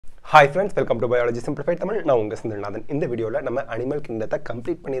Hi friends, welcome to Biology Simplified Tamil. நான் உங்க செந்தில்நாதன். இந்த வீடியோல நம்ம அனிமல் கிங்டத்தை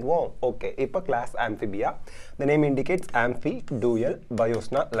கம்ப்ளீட் பண்ணிடுவோம். ஓகே, இப்போ class ஆம்பிபியா. The name indicates amphi, dual,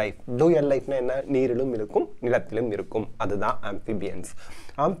 biosna, life. Dual lifeனா என்ன? நீரிலும் இருக்கும், நிலத்திலும் இருக்கும். அதுதான் amphibians.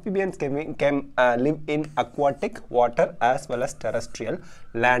 Amphibians can live in aquatic, water as well as terrestrial.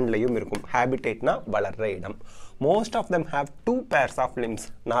 Landலையும் இருக்கும். Habitatனா வளர்ற இடம். Most of them have two pairs of limbs.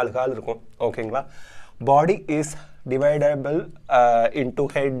 4 கால் இருக்கும். ஓகேங்களா? Body is dividable into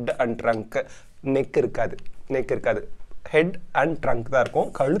head and trunk. neck இருக்காது head and trunk தான் இருக்கும்.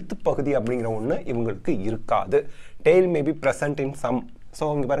 கழுத்து பகுதி அப்படிங்கிற ஒன்று இவங்களுக்கு இருக்காது. tail may be present in some. So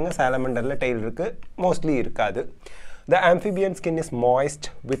இங்கே பாருங்கள் சாலமண்டரில் tail இருக்கு, மோஸ்ட்லி இருக்காது. The amphibian skin is moist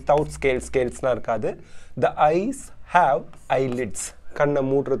without scales. scalesலாம் இருக்காது. The eyes have eyelids. கண்ணை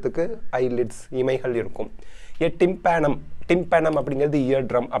மூடுறதுக்கு eyelids இமைகள் இருக்கும். டிம்பேனம் அப்படிங்கிறது இயர்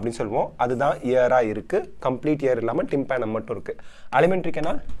ட்ரம் அப்படின்னு சொல்லுவோம். அதுதான் இயராக இருக்குது. கம்ப்ளீட் இயர் இல்லாமல் டிம்பேனம் மட்டும் இருக்குது. Alimentary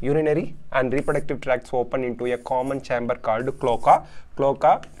canal, urinary and reproductive ட்ராக்ட்ஸ் open into a common chamber called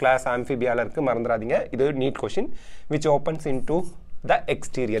க்ளோக்கா class ஆம்பிபியாவில் இருக்குது, மறந்துடாதீங்க. இது NEET question. Which opens into the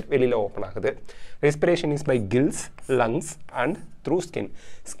exterior, வெளியில் ஓப்பன் ஆகுது. Respiration is by kills, lungs and through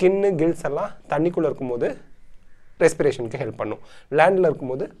skin kills எல்லாம் தண்ணிக்குள்ளே இருக்கும்போது ரெஸ்பிரேஷனுக்கு ஹெல்ப் பண்ணும். லேண்டில்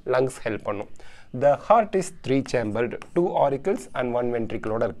இருக்கும்போது லங்ஸ் ஹெல்ப் பண்ணும். The heart is 3-chambered, 2 auricles and 1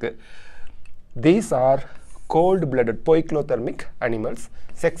 ventricle இருக்கு. These are cold-blooded poikilothermic animals.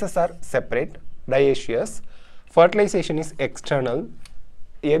 Sexes are separate, dioecious. Fertilization is external.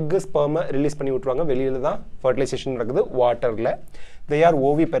 Egg sperm release பண்ணி விட்டுருவாங்க, வெளியில தான் fertilization நடக்குது வாட்டரில். They are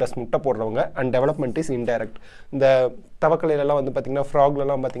oviparous, முட்டை போடுறவங்க. And development is indirect. இந்த தவக்கலையிலலாம் வந்து பார்த்திங்கன்னா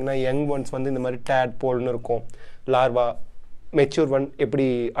ஃப்ராக்லலாம் பார்த்திங்கன்னா யங் ஒன்ஸ் வந்து இந்த மாதிரி டேட்போல்னு இருக்கும். லார்வா மெச்சூர் ஒன் எப்படி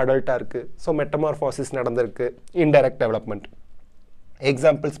அடல்ட்டாக இருக்குது. ஸோ மெட்டமார்ஃபாசிஸ் நடந்திருக்கு. Indirect development.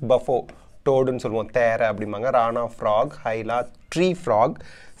 எக்ஸாம்பிள்ஸ் பஃபோ, டோடுன்னு சொல்லுவோம், தேரை அப்படிம்பாங்க. Rana frock, Hela, tree frock.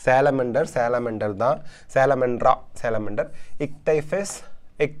 சேலமெண்டர் தான், சேலமெண்டர்.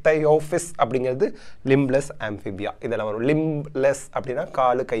 எக்தையோஃபிஸ் அப்படிங்கிறது லிம்ப்லெஸ் ஆம்பிபியா. இதெல்லாம் வரும். லிம்ப்லெஸ் அப்படின்னா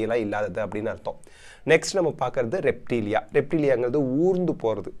காலு கையெல்லாம் இல்லாதது அப்படின்னு அர்த்தம். நெக்ஸ்ட் நம்ம பார்க்குறது ரெப்டிலியாங்கிறது ஊர்ந்து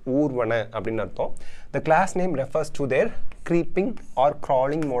போகிறது, ஊர்வன அப்படின்னு அர்த்தம். த class name refers to their creeping R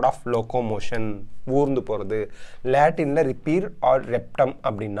crawling mode of locomotion. ஊர்ந்து போகிறது. லாட்டினில் ரிப்பீர் ஆர் ரெப்டம்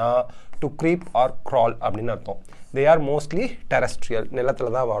அப்படின்னா டு க்ரீப் ஆர் க்ரால் அப்படின்னு அர்த்தம். தே ஆர் மோஸ்ட்லி டெரஸ்ட்ரியல்,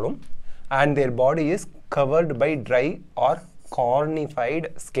 நிலத்தில் தான் வாழும். And there body is covered by try R cornified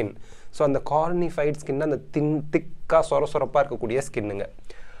skin. So அந்த cornified skin அந்த திக்காக சொரப்பாக இருக்கக்கூடிய ஸ்கின்னுங்க.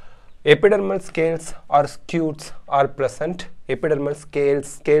 Epidermal scales R ஸ்கியூட்ஸ் are present. Epidermal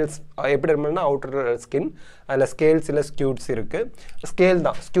எபிடர்மல்னா outer skin, அதில் ஸ்கேல்ஸ் இல்லை ஸ்கியூட்ஸ் இருக்குது. ஸ்கேல்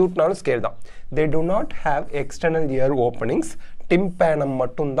தான், ஸ்கியூட்னாலும் ஸ்கேல் தான். தே to not have external ear openings. டிம்பேனம்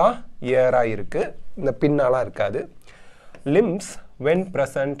மட்டும்தான் இயராக இருக்குது, இந்த பின்னாலாம் இருக்காது. Limbs when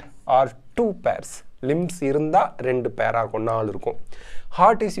present R 2 pairs. Limbs இருந்தால் 2 பேராக இருக்கும், 4 இருக்கும்.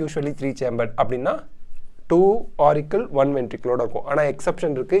 ஹார்ட் இஸ் யூஸ்வலி 3-chambered அப்படின்னா 2 auricle 1 ventricle இருக்கும். ஆனால்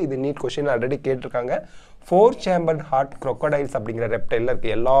எக்ஸப்ஷன் இருக்குது. இது நீட் கொஸ்டின் ஆல்ரெடி கேட்டிருக்காங்க. 4-chambered heart crocodiles அப்படிங்கிற ரெப்டைலில்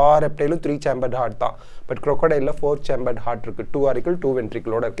இருக்குது. எல்லா ரெப்டைலும் 3-chambered heart தான். பட் crocodileல 4-chambered heart இருக்குது. 2 auricle 2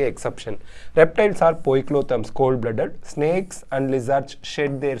 ventricle இருக்குது. Exception. Reptiles R poikilotherms, cold-blooded. Snakes and lizards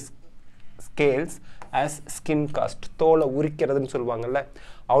shed their scales as skin cast. தோலை உரிக்கிறதுன்னு சொல்லுவாங்கல்ல.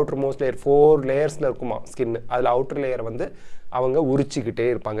 அவுட்டர் மோஸ்ட் லேயர் 4 லேயர்ஸில் இருக்குமா ஸ்கின். அதில் அவுட்டர் லேயர் வந்து அவங்க உரிச்சிக்கிட்டே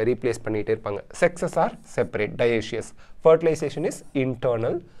இருப்பாங்க, ரீப்ளேஸ் பண்ணிகிட்டே இருப்பாங்க. Sexes R separate, dioecious. Fertilisation is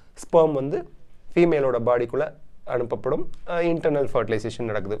internal. Sperm வந்து ஃபீமேலோட பாடிக்குள்ளே அனுப்பப்படும். இன்டர்னல் ஃபர்டிலைசேஷன்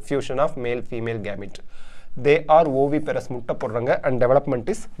நடக்குது. Fusion of male female gamete. They are ஓவிபெரஸ், முட்டை போடுறாங்க. And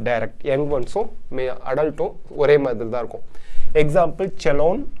development is direct. Young ஒன்ஸும் அடல்ட்டும் ஒரே மாதிரி தான் இருக்கும். Example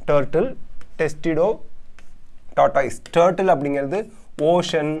salon, turtle, டெஸ்டிடோ, tortoise. Turtle அப்படிங்கிறது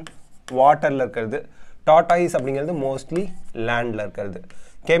ஓஷன் வாட்டரில் இருக்கிறது. டாட்டாய்ஸ் அப்படிங்கிறது மோஸ்ட்லி லேண்டில் இருக்கிறது.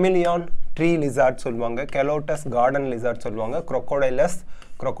 கெமிலியான் ட்ரீ லிசார்ட் சொல்லுவாங்க. கெலோட்டஸ் கார்டன் லிசார்ட் சொல்லுவாங்க.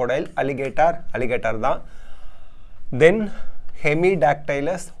 crocodile. அலிகேட்டர் தான். தென்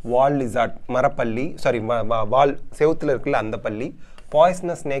ஹெமிடாக்டைலஸ் வால் லிசார்ட், மரப்பள்ளி, வால் செவுத்தில் இருக்குல்ல அந்த பள்ளி.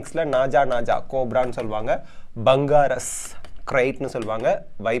 பாய்ஸ்னஸ் ஸ்னேக்ஸில் நாஜா கோப்ரான்னு சொல்லுவாங்க. பங்காரஸ் கிரைட்னு சொல்லுவாங்க.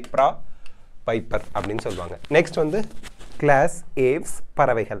 வைப்பர் அப்படின்னு சொல்லுவாங்க. நெக்ஸ்ட் வந்து கிளாஸ் ஏவ்ஸ்,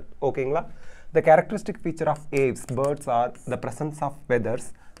 பறவைகள். ஓகேங்களா? The characteristic feature of aves birds are the presence of feathers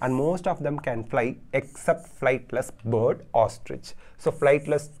and most of them can fly except flightless bird, ostrich. So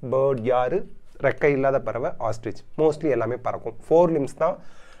flightless bird யாரு? ரெக்கை இல்லாத பறவை ostrich. மோஸ்ட்லி எல்லாமே பறக்கும். 4 limbs தான்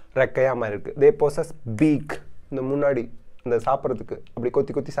ரெக்கையாக மாதிரி இருக்குது. They possess beak. இந்த முன்னாடி இந்த சாப்பிட்றதுக்கு அப்படி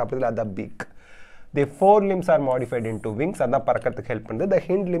கொத்தி சாப்பிட்றதுல அதான் beak. The 4 limbs are modified into wings. அதான் பறக்கிறதுக்கு ஹெல்ப் பண்ணுது. The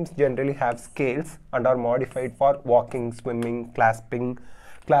hind limbs generally have scales and are modified for walking, swimming, clasping,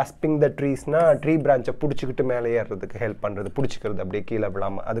 கிளாஸ்பிங் the ட்ரீஸ்னா tree பிரான்ச்சை பிடிச்சிக்கிட்டு மேலே ஏறுறதுக்கு ஹெல்ப் பண்ணுறது, பிடிச்சிக்கிறது அப்படியே கீழே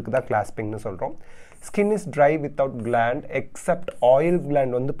விழாமல், அதுக்கு தான் கிளாஸ்பிங்னு சொல்கிறோம். Skin is try without gland accept oil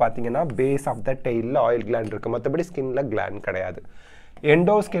gland வந்து பார்த்தீங்கன்னா base of the டெய்லில் oil gland இருக்குது, மற்றபடி ஸ்கின்ல கிளாண்ட் கிடையாது.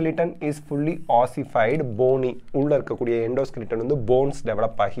 எண்டோஸ்கெலிட்டன் இஸ் ஃபுல்லி ஆசிஃபைடு போனி, உள்ளே இருக்கக்கூடிய எண்டோஸ்கெலிட்டன் வந்து போன்ஸ்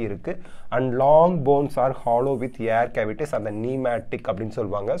டெவலப் ஆகி இருக்குது. And long bones R hollow with air cavities, அந்த நீமேட்டிக் அப்படின்னு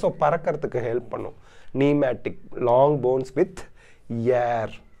சொல்லுவாங்க. ஸோ பறக்கிறதுக்கு ஹெல்ப் பண்ணும். நீமேட்டிக் long bones with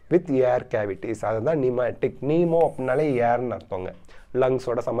air cavities, அதுதான் நீமேட்டிக். நீமோ அப்படின்னாலே ஏர்னு அர்த்தங்க,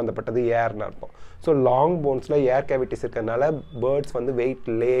 லங்ஸோட சம்மந்தப்பட்டது ஏர்னு அர்த்தம். ஸோ லாங் போன்ஸில் ஏர் கேவிட்டிஸ் இருக்கிறதுனால பேர்ட்ஸ் வந்து வெயிட்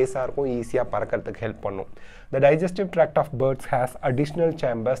லேஸாக இருக்கும், ஈஸியாக பறக்கிறதுக்கு ஹெல்ப் பண்ணும். த digestive tract of birds has additional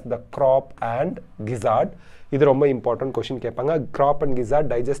chambers the graph and கிசார்ட். இது ரொம்ப இம்பார்ட்டன்ட் கொஷின் கேட்பாங்க. க்ராப் அண்ட் கிசார்ட்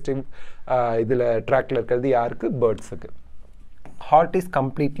டைஜஸ்டிவ் இதில் ட்ராக்டில் இருக்கிறது யாருக்கு? பேர்ட்ஸுக்கு. Heart is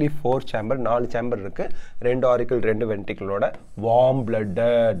completely 4 chamber, 4 chamber இருக்குது, 2 ஆரிக்கிள் 2 வென்ட்ரிக்கிளோட. வார்ம்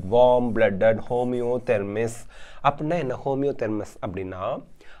பிளட்டட் ஹோமியோதெர்மிஸ் அப்படின்னா என்ன? ஹோமியோதெர்மிஸ் அப்படின்னா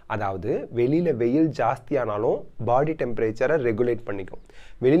அதாவது வெளியில் வெயில் ஜாஸ்தியானாலும் பாடி டெம்பரேச்சரை ரெகுலேட் பண்ணிக்கும்,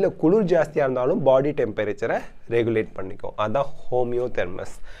 வெளியில் குளிர் ஜாஸ்தியாக இருந்தாலும் பாடி டெம்பரேச்சரை ரெகுலேட் பண்ணிக்கும், அதுதான்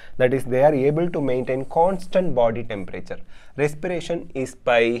ஹோமியோதெர்மஸ். That is they are able to maintain constant body temperature. Respiration is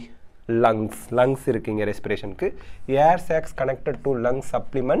by lungs இருக்குங்க ரெஸ்பிரேஷனுக்கு. ஏர் socks connected to lungs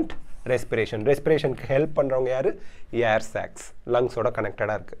supplement ரெஸ்பிரேஷனுக்கு help பண்ணுறவங்க யார்? ஏர் சாக்ஸ் லங்ஸோட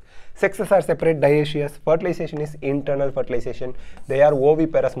கனெக்டடாக இருக்குது. Sexes R separate dioecious. Fertilisation is internal fertilisation. They are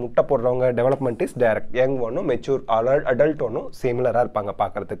ஓவிபெரஸ், முட்டை போடுறவங்க. Development is direct. Young ஒன்றும் mature adult ஒன்றும் சிமிலராக இருப்பாங்க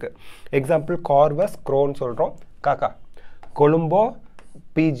பார்க்குறதுக்கு. எக்ஸாம்பிள் கார்வஸ் க்ரோன்னு சொல்கிறோம், காக்கா. கொலும்போ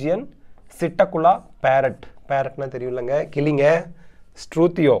pigeon. சிட்டகுலா பேரட்னா தெரியும்லங்க, கிளிங்க.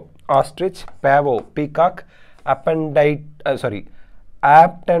 ஸ்ட்ரூத்தியோ ostrich. பேவோ peacock.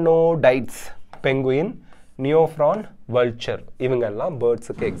 ஆப்டனோடைட்ஸ் penguin. நியோஃப்ரான் vulture. இவங்கெல்லாம்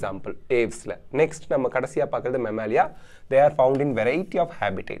பேர்ட்ஸுக்கு எக்ஸாம்பிள் ஏவ்ஸில். நெக்ஸ்ட் நம்ம கடைசியாக பார்க்குறது Mammalia. They are found in variety of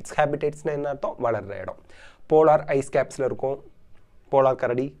habitats. ஹேபிடேட்ஸ்னால் என்ன அர்த்தம்? வளர்கிற இடம். போலார் ஐஸ் கேப்ஸில் இருக்கும், போலார்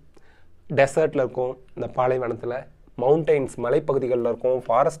கரடி. டெசர்ட்டில் இருக்கும், இந்த பாலைவனத்தில். மவுண்டெயின்ஸ் மலைப்பகுதிகளில் இருக்கும்,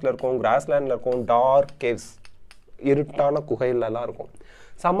 ஃபாரஸ்ட்டில் இருக்கும், கிராஸ்லேண்டில் இருக்கும். டார்க் கேவ்ஸ் இருட்டான குகையிலலாம் இருக்கும்.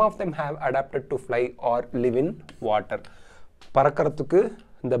 Some of them have adapted to fly R live in water. பறக்கிறதுக்கு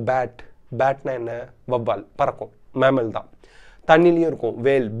இந்த பேட்னா என்ன? வவ்வால் பறக்கும், மேமல் தான். தண்ணிலையும் இருக்கும்,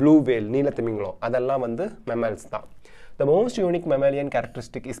 வேல், ப்ளூ வேல், நீலத்திமிங்கலம், அதெல்லாம் வந்து மெமல்ஸ் தான். The most unique mammalian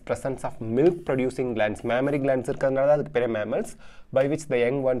characteristic is presence of milk producing glands. Mammary glands இருக்கிறதுனால அதுக்கு பேர் mammals, by which the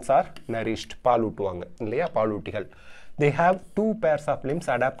young ones are nourished. பால் ஊட்டுவாங்க இல்லையா, பால் ஊட்டிகள். They have 2 pairs of limbs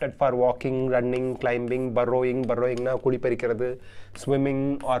adapted for walking, running, climbing, burrowingனா குளிப்பறிக்கிறது, swimming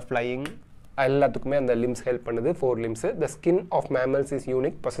or flying. எல்லாத்துக்குமே அந்த limbs help பண்ணுது. 4 limbs. The skin of mammals is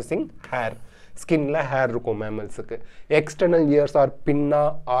unique, possessing hair. ஸ்கின்ல hair இருக்கும் மேமல்ஸுக்கு. External years R பின்னா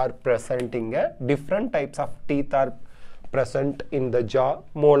R ப்ரெசன்டிங்க. Different types of teeth are present in the Jha.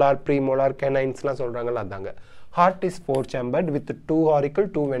 Molar, premolar, கெனைன்ஸ்லாம் சொல்கிறாங்கல்ல அதாங்க. Heart is 4 chambered with 2 auricle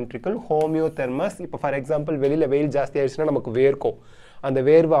 2 ventricle. ஹோமியோதெர்மஸ். இப்போ for example வெளியில் வெயில் ஜாஸ்தி ஆயிடுச்சுன்னா நமக்கு வேர்க்கும், அந்த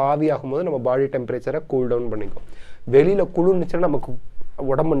வேர்வை ஆவியாகும் போது நம்ம பாடி டெம்பரேச்சரை கூல் டவுன் பண்ணிக்கும். வெளியில் குளிர்னுச்சுன்னா நமக்கு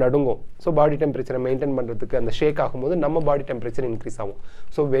உடம்பு நடுங்கும். ஸோ பாடி டெம்பரேச்சரை மெயின்டைன் பண்ணுறதுக்கு அந்த ஷேக் ஆகும்போது நம்ம பாடி டெம்பரேச்சர் இன்க்ரீஸ் ஆகும்.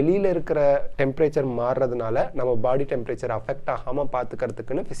 ஸோ வெளியில் இருக்கிற டெம்பரேச்சர் மாறுறதுனால நம்ம பாடி டெம்பரேச்சர் அஃபெக்ட் ஆகாமல்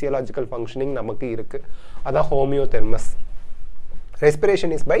பார்த்துக்கிறதுக்குன்னு ஃபிசியலாஜிக்கல் ஃபங்க்ஷனிங் நமக்கு இருக்குது. அதான் ஹோமியோதெர்மஸ்.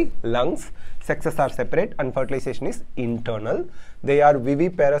 Respiration is by lungs. Sexes are separate and fertilization is internal. They are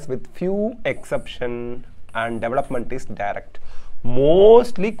viviparous with few exception and development is direct.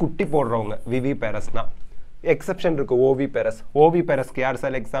 Mostly குட்டி போடுறவங்க viviparous-னா. எக்ஸப்ஷன் இருக்கு ஓவிபெரஸ். ஓவிபெரஸ்க்கு யார்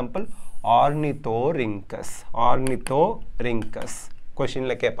சார் எக்ஸாம்பிள்? ஆர்னித்தோரிங்கஸ்.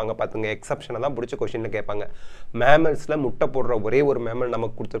 கொஷினில் கேட்பாங்க பார்த்துங்க, எக்ஸப்ஷனை தான் பிடிச்ச கொஷினில் கேட்பாங்க. மேமல்ஸில் முட்டை போடுற ஒரே ஒரு மேமல்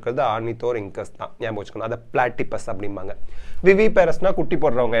நமக்கு கொடுத்துருக்கிறது ஆர்னித்தோரிங்கஸ் தான், ஞாபகம் வச்சுக்கணும். அதை பிளாட்டிபஸ் அப்படிம்பாங்க. விவிபெரஸ்னால் குட்டி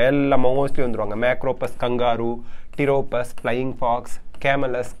போடுறவங்க எல்லாம் மோஸ்ட்லி வந்துடுவாங்க. மேக்ரோபஸ் கங்காரு, டிரோபஸ், ஃப்ளையிங் ஃபாக்ஸ்,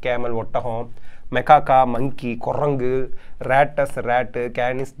 கேமலஸ் கேமல் ஒட்டகம், மெக்காக்கா மங்கி குரங்கு, ரேட்டஸ் ரேட்டு,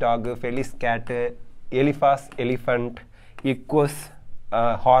 கேனிஸ் டாகு, ஃபெலிஸ் கேட்டு, எலிஃபாஸ் எலிஃபண்ட், இக்வஸ்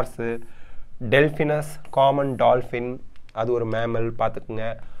ஹார்ஸு, டெல்ஃபினஸ் காமன் டால்ஃபின், அது ஒரு மேமல் பார்த்துக்குங்க.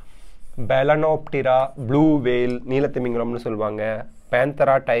 பெலனோப்டிரா ப்ளூ வேல், நீலத்திமிங்கலம்னு சொல்லுவாங்க.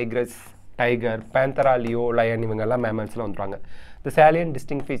 பேந்தரா டைகர், பேந்தரா லியோ லயன், இவங்கெல்லாம் மேமல்ஸில் வந்துடுவாங்க. இந்த சேலியன்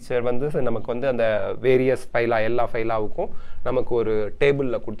டிஸ்டிங் ஃபீச்சர் வந்து நமக்கு வந்து அந்த வேரியஸ் ஃபைலா எல்லா ஃபைலாவுக்கும் நமக்கு ஒரு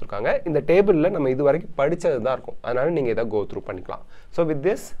டேபிளில் கொடுத்துருக்காங்க. இந்த டேபிளில் நம்ம இது வரைக்கும் படித்தது தான் இருக்கும், அதனால் நீங்கள் இதை கோ த்ரூ பண்ணிக்கலாம். So with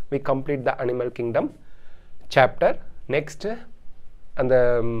this we complete the animal kingdom chapter. Next அந்த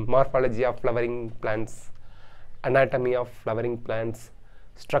morphology of flowering plants, anatomy of flowering plants,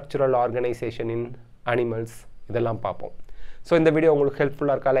 structural organization in animals, இதெல்லாம் பார்ப்போம். ஸோ இந்த வீடியோ உங்களுக்கு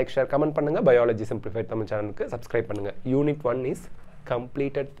ஹெல்ப்ஃபுல்லாக இருக்கா லைக் ஷேர் கமெண்ட் பண்ணுங்கள். பயாலஜி சிம்பிளிஃபைட் தமிழ் சேனலுக்கு சப்ஸ்கிரைப் பண்ணுங்கள். Unit 1 is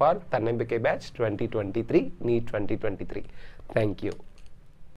completed for Thannambikkai batch 2023 NEET 2023. Thank you.